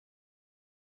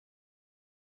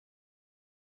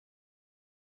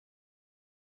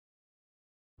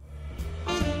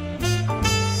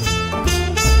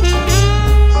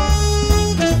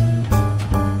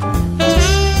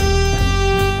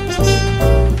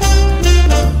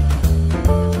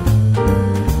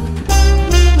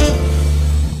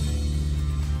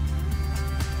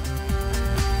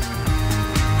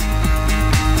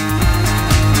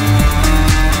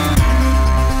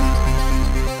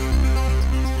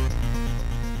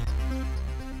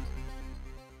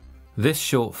This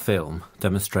short film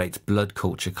demonstrates blood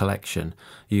culture collection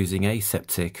using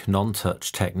aseptic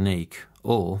non-touch technique,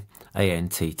 or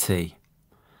ANTT.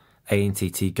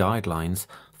 ANTT guidelines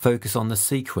focus on the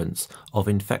sequence of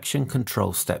infection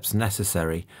control steps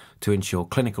necessary to ensure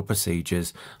clinical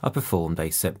procedures are performed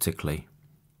aseptically.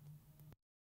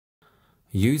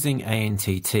 Using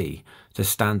ANTT to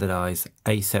standardise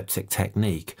aseptic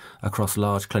technique across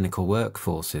large clinical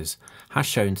workforces has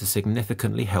shown to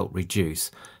significantly help reduce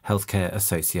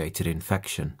healthcare-associated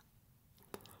infection.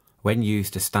 When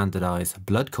used to standardise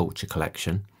blood culture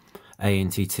collection,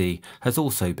 ANTT has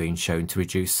also been shown to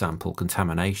reduce sample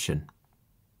contamination.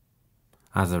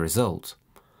 As a result,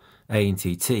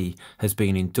 ANTT has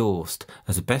been endorsed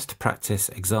as a best practice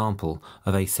example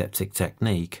of aseptic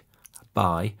technique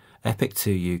by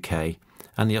EPIC2 UK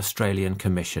and the Australian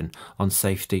Commission on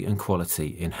Safety and Quality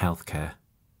in Healthcare.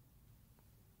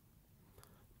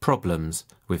 Problems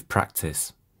with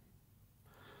practice.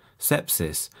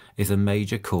 Sepsis is a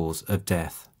major cause of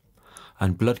death,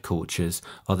 and blood cultures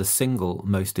are the single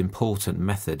most important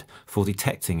method for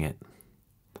detecting it.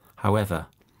 However,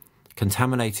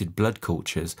 contaminated blood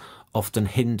cultures often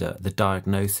hinder the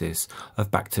diagnosis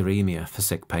of bacteremia for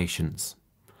sick patients.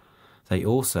 They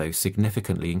also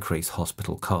significantly increase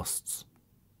hospital costs.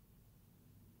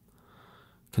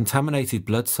 Contaminated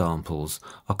blood samples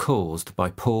are caused by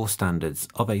poor standards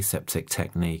of aseptic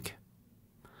technique.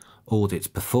 Audits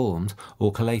performed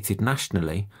or collated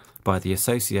nationally by the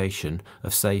Association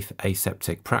of Safe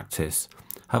Aseptic Practice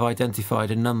have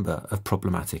identified a number of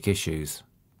problematic issues.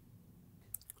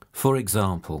 For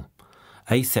example,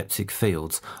 aseptic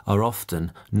fields are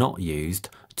often not used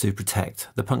to protect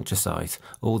the puncture site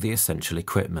or the essential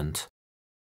equipment.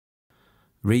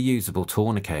 Reusable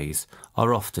tourniquets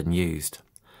are often used.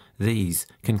 These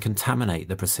can contaminate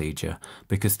the procedure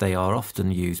because they are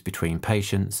often used between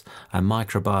patients, and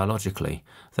microbiologically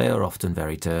they are often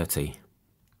very dirty.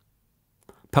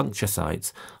 Puncture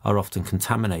sites are often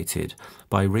contaminated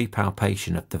by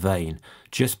repalpation of the vein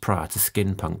just prior to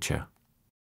skin puncture.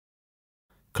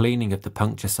 Cleaning of the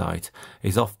puncture site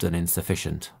is often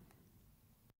insufficient.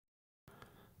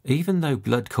 Even though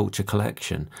blood culture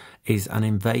collection is an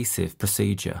invasive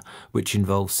procedure which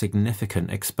involves significant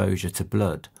exposure to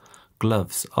blood,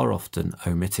 gloves are often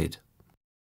omitted.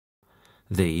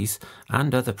 These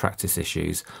and other practice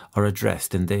issues are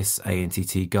addressed in this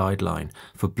ANTT guideline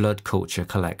for blood culture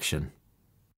collection.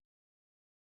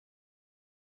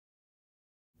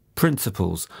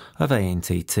 Principles of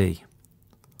ANTT.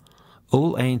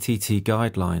 All ANTT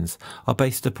guidelines are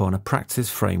based upon a practice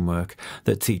framework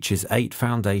that teaches 8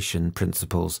 foundation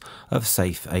principles of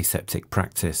safe aseptic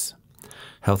practice.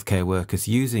 Healthcare workers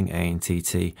using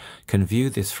ANTT can view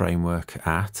this framework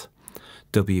at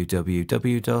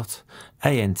www.antt.org.uk.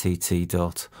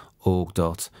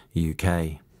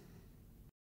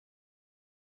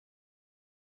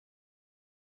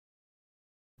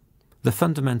 The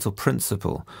fundamental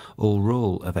principle or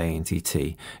rule of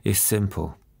ANTT is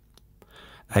simple.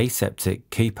 Aseptic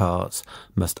key parts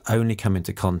must only come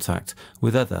into contact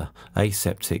with other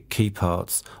aseptic key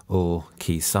parts or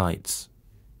key sites.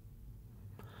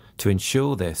 To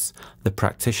ensure this, the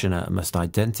practitioner must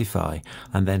identify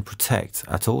and then protect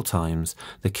at all times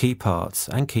the key parts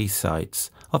and key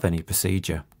sites of any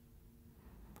procedure.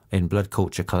 In blood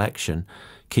culture collection,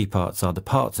 key parts are the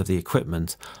parts of the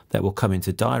equipment that will come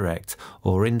into direct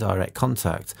or indirect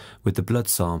contact with the blood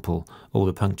sample or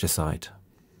the puncture site.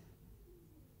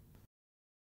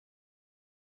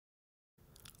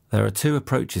 There are 2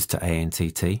 approaches to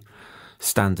ANTT,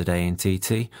 standard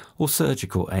ANTT or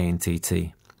surgical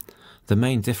ANTT. The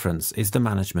main difference is the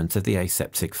management of the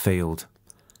aseptic field.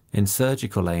 In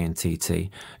surgical ANTT,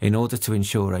 in order to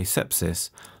ensure asepsis,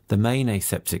 the main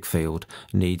aseptic field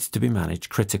needs to be managed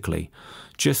critically,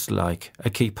 just like a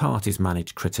key part is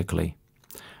managed critically.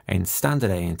 In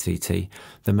standard ANTT,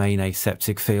 the main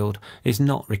aseptic field is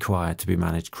not required to be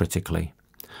managed critically,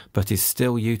 but is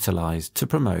still utilised to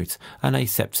promote an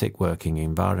aseptic working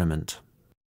environment.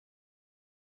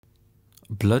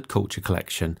 Blood culture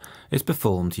collection is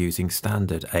performed using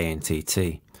standard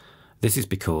ANTT. This is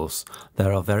because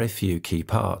there are very few key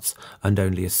parts and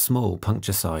only a small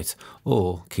puncture site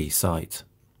or key site.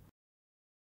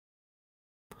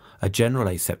 A general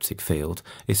aseptic field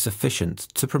is sufficient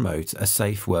to promote a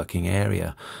safe working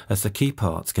area, as the key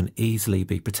parts can easily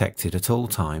be protected at all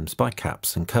times by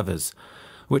caps and covers,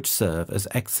 which serve as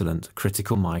excellent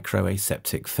critical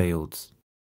microaseptic fields.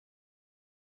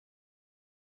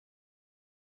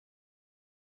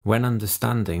 When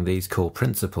understanding these core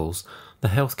principles, the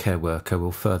healthcare worker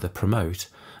will further promote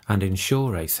and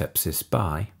ensure asepsis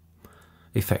by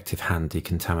effective hand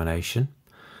decontamination,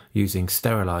 using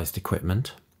sterilised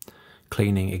equipment,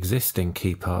 cleaning existing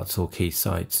key parts or key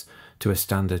sites to a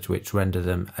standard which render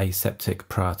them aseptic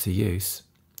prior to use,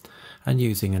 and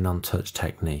using a non-touch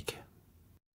technique.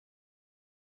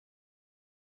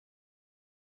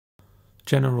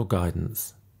 General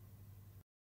guidance.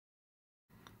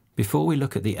 Before we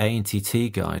look at the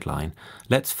ANTT guideline,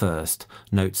 let's first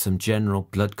note some general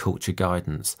blood culture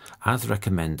guidance as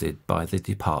recommended by the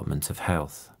Department of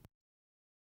Health.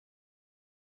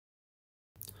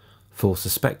 For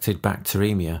suspected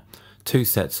bacteremia, 2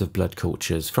 sets of blood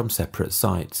cultures from separate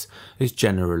sites is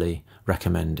generally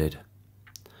recommended.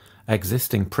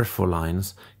 Existing peripheral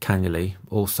lines, cannulae,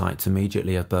 or sites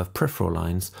immediately above peripheral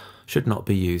lines should not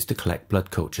be used to collect blood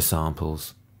culture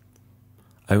samples.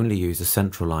 Only use a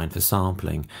central line for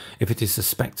sampling if it is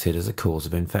suspected as a cause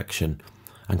of infection,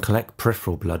 and collect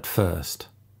peripheral blood first.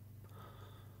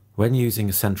 When using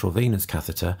a central venous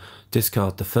catheter,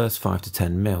 discard the first 5 to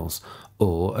 10 mils,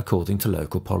 or according to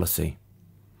local policy.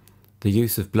 The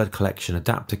use of blood collection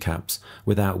adapter caps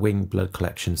without wing blood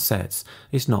collection sets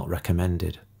is not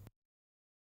recommended.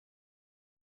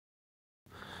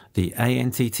 The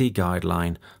ANTT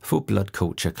guideline for blood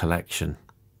culture collection.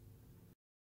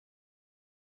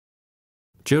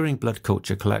 During blood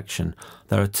culture collection,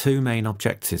 there are 2 main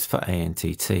objectives for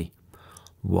ANTT.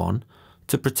 1.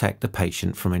 To protect the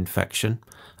patient from infection,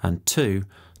 and 2.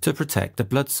 To protect the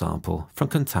blood sample from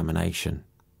contamination.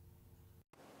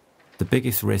 The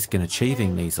biggest risk in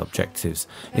achieving these objectives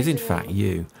is in fact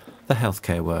you, the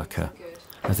healthcare worker,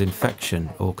 as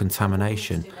infection or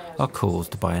contamination are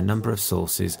caused by a number of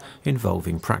sources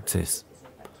involving practice.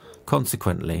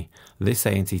 Consequently, this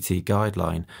ANTT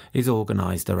guideline is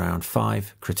organised around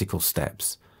 5 critical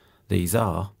steps. These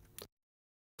are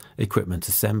equipment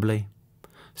assembly,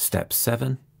 step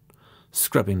 7,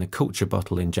 scrubbing the culture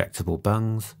bottle injectable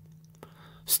bungs,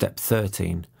 step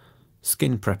 13,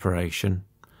 skin preparation,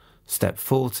 step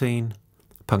 14,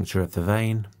 puncture of the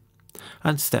vein,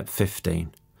 and step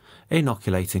 15,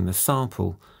 inoculating the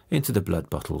sample into the blood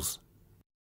bottles.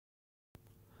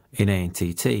 In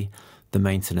ANTT, the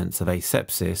maintenance of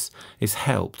asepsis is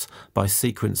helped by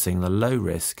sequencing the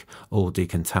low-risk or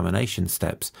decontamination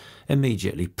steps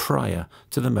immediately prior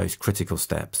to the most critical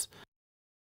steps.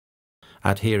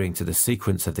 Adhering to the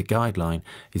sequence of the guideline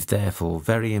is therefore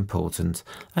very important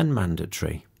and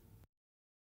mandatory.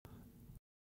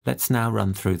 Let's now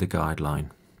run through the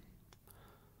guideline.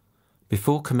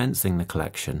 Before commencing the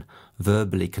collection,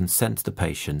 verbally consent the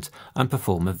patient and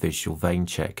perform a visual vein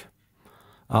check.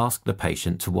 Ask the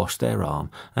patient to wash their arm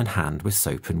and hand with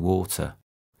soap and water,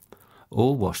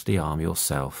 or wash the arm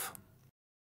yourself.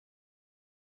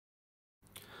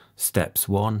 Steps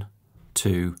 1,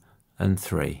 2, and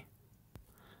 3.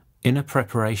 In a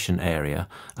preparation area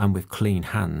and with clean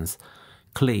hands,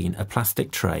 clean a plastic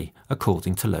tray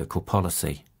according to local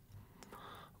policy.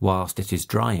 Whilst it is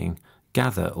drying,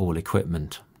 gather all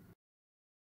equipment.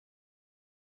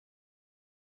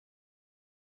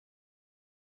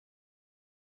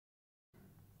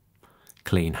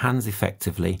 Clean hands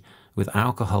effectively with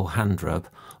alcohol hand rub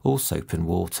or soap and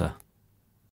water.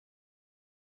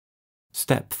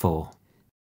 Step 4.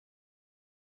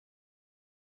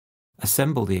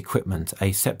 Assemble the equipment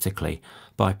aseptically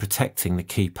by protecting the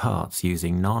key parts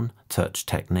using non-touch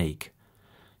technique.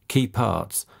 Key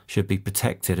parts should be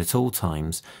protected at all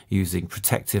times using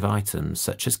protective items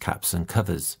such as caps and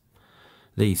covers.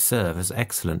 These serve as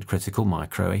excellent critical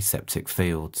microaseptic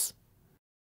fields.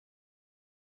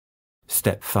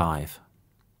 Step 5.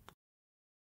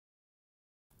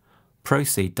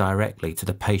 Proceed directly to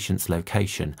the patient's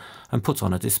location and put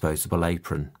on a disposable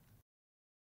apron.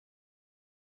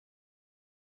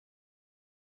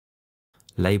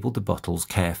 Label the bottles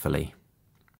carefully.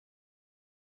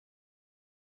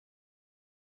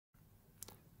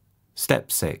 Step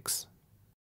 6.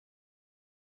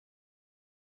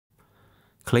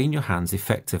 Clean your hands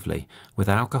effectively with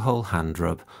alcohol hand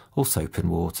rub or soap and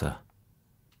water.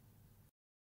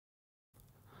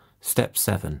 Step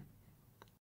 7.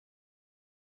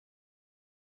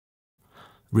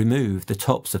 Remove the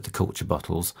tops of the culture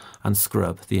bottles and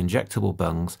scrub the injectable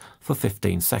bungs for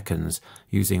 15 seconds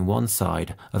using one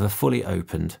side of a fully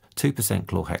opened 2%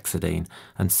 chlorhexidine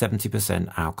and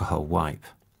 70% alcohol wipe.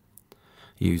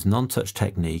 Use non-touch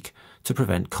technique to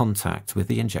prevent contact with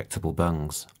the injectable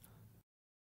bungs.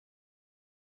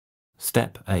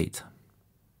 Step 8.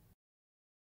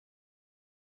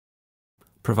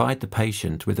 Provide the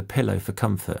patient with a pillow for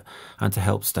comfort and to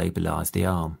help stabilise the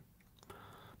arm.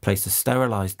 Place a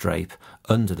sterilised drape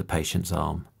under the patient's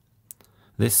arm.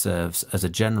 This serves as a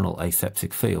general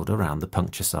aseptic field around the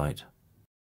puncture site.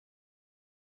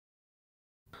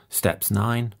 Steps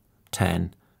 9,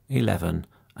 10, 11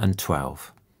 and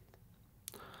 12.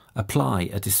 Apply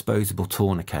a disposable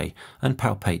tourniquet and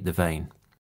palpate the vein.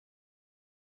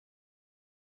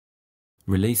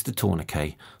 Release the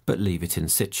tourniquet but leave it in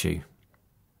situ.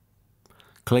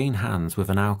 Clean hands with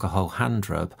an alcohol hand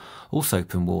rub or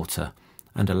soap and water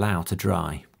and allow to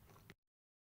dry.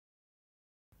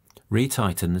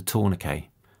 Retighten the tourniquet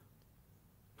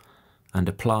and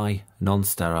apply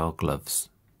non-sterile gloves.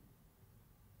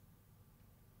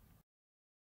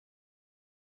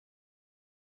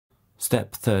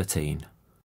 Step 13.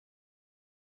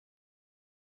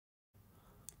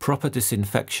 Proper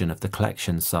disinfection of the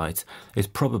collection site is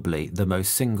probably the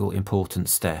most single important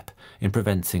step in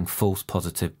preventing false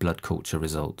positive blood culture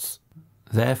results.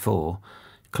 Therefore,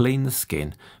 clean the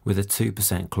skin with a 2%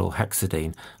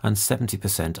 chlorhexidine and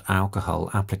 70% alcohol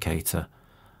applicator.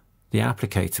 The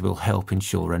applicator will help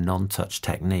ensure a non-touch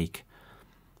technique.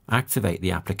 Activate the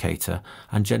applicator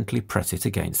and gently press it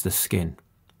against the skin.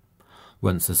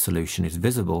 Once the solution is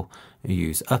visible,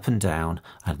 use up and down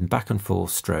and back and forth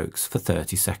strokes for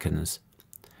 30 seconds.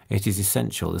 It is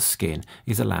essential the skin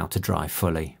is allowed to dry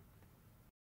fully.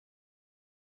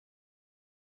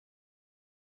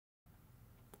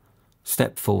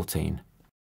 Step 14.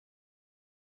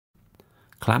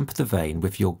 Clamp the vein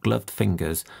with your gloved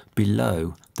fingers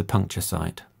below the puncture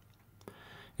site.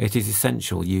 It is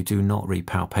essential you do not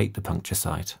repalpate the puncture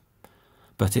site,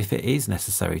 but if it is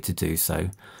necessary to do so,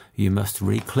 you must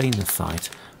re-clean the site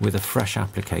with a fresh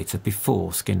applicator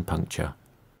before skin puncture.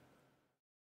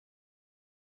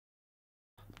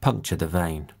 Puncture the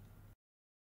vein.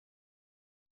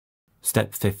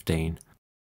 Step 15.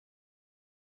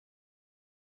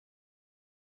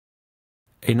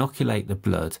 Inoculate the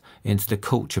blood into the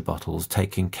culture bottles,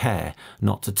 taking care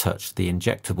not to touch the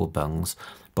injectable bungs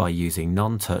by using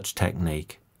non-touch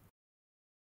technique.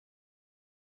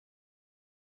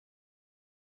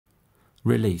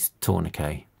 Release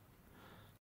tourniquet.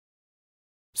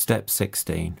 Step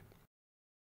 16.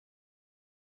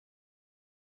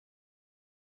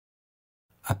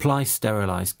 Apply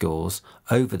sterilised gauze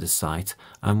over the site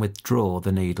and withdraw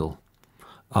the needle.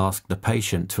 Ask the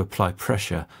patient to apply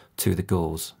pressure to the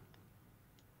gauze.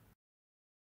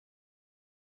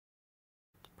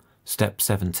 Step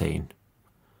 17.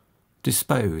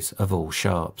 Dispose of all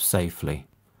sharps safely.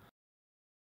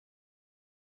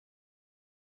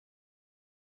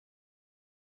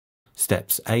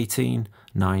 Steps 18,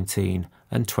 19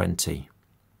 and 20.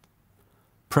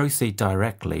 Proceed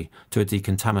directly to a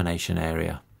decontamination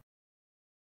area.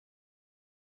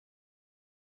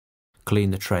 Clean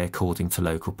the tray according to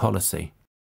local policy.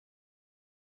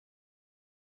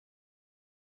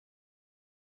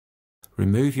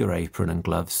 Remove your apron and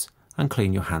gloves and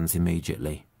clean your hands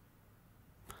immediately.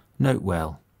 Note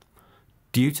well,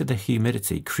 due to the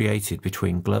humidity created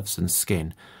between gloves and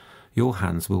skin, your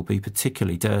hands will be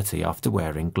particularly dirty after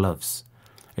wearing gloves.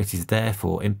 It is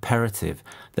therefore imperative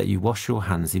that you wash your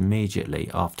hands immediately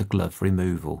after glove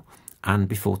removal and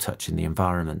before touching the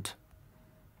environment.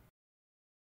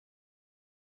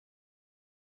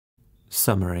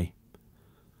 Summary.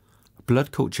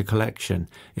 Blood culture collection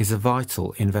is a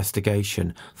vital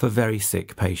investigation for very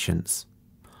sick patients.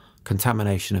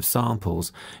 Contamination of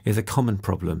samples is a common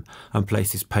problem and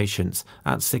places patients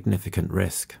at significant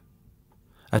risk.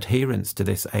 Adherence to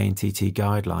this ANTT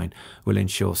guideline will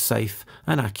ensure safe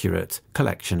and accurate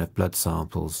collection of blood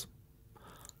samples.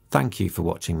 Thank you for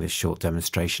watching this short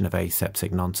demonstration of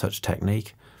aseptic non-touch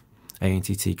technique.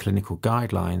 ANTT clinical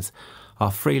guidelines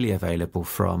are freely available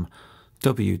from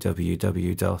www.antt.org.uk.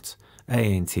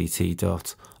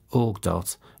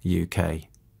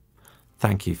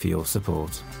 Thank you for your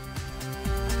support.